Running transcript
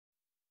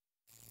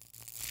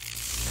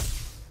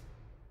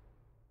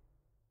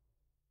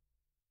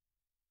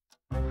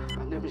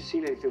never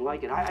seen anything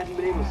like it. I haven't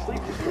been able to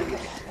sleep this thing.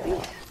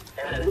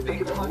 And a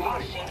big fucking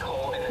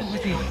sinkhole in the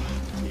city.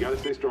 You gotta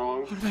stay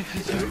strong.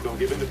 Don't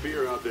give in to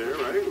fear out there,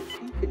 right?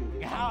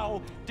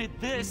 How did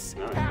this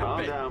All right, happen?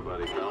 calm down,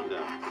 buddy. Calm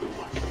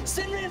down.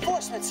 Send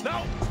reinforcements.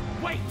 No!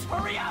 Wait!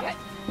 Hurry up! Okay.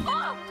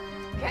 Oh!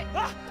 Okay.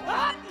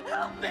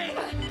 Help me!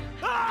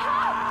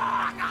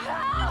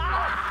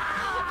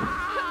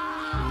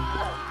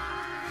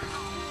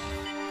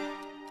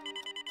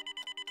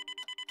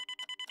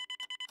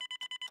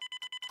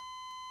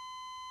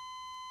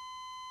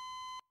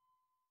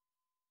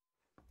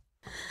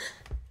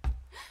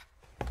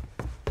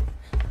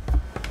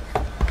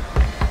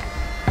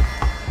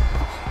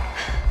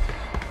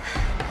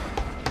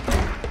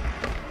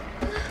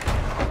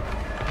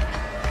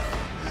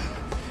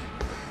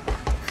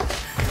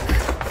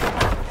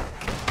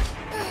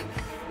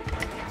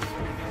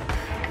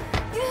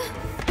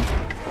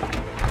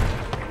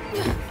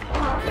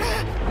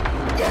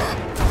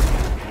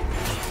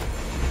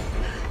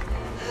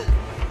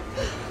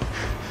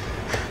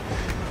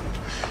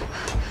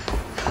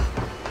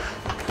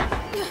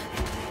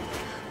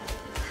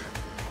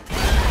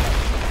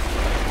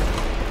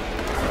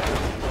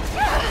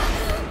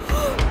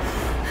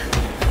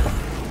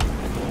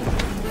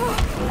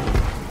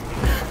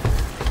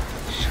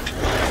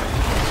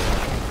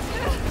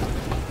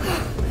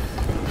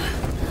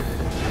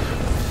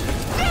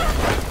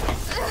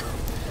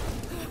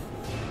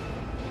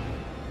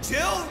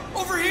 Jill,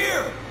 over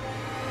here!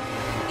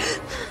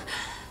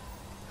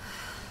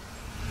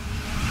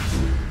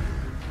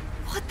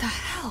 What the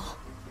hell?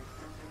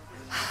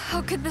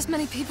 How could this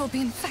many people be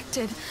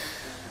infected?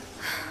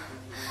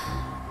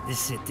 This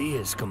city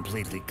is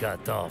completely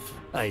cut off,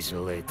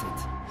 isolated.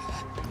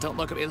 Don't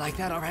look at me like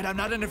that, all right? I'm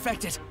not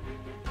uninfected.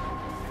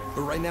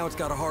 But right now it's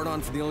got a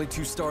hard-on for the only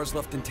 2 stars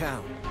left in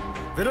town.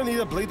 We don't need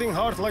a bleeding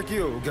heart like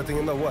you getting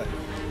in the way.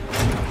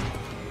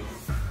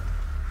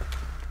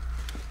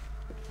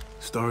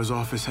 Star's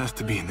office has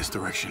to be in this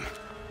direction.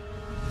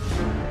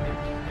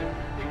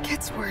 It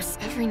gets worse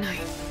every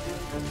night.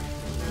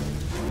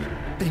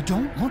 They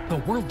don't want the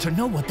world to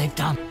know what they've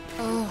done.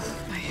 Oh,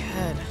 my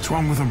head. What's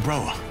wrong with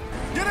Umbrella?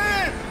 Get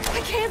in!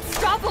 I can't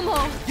stop them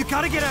all! You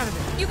gotta get out of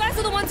there! You guys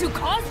are the ones who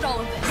caused all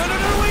of this!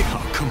 No, wait!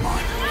 Oh, come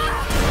on.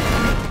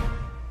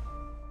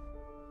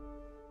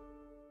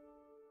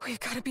 We've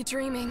got to be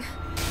dreaming.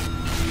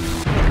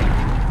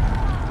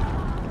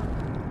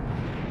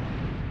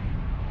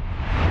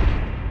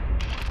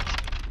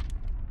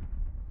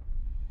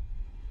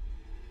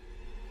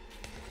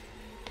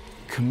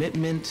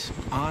 Commitment,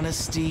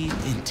 honesty,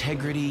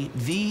 integrity,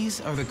 these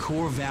are the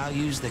core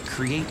values that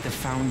create the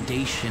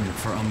foundation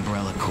for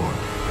Umbrella Corp.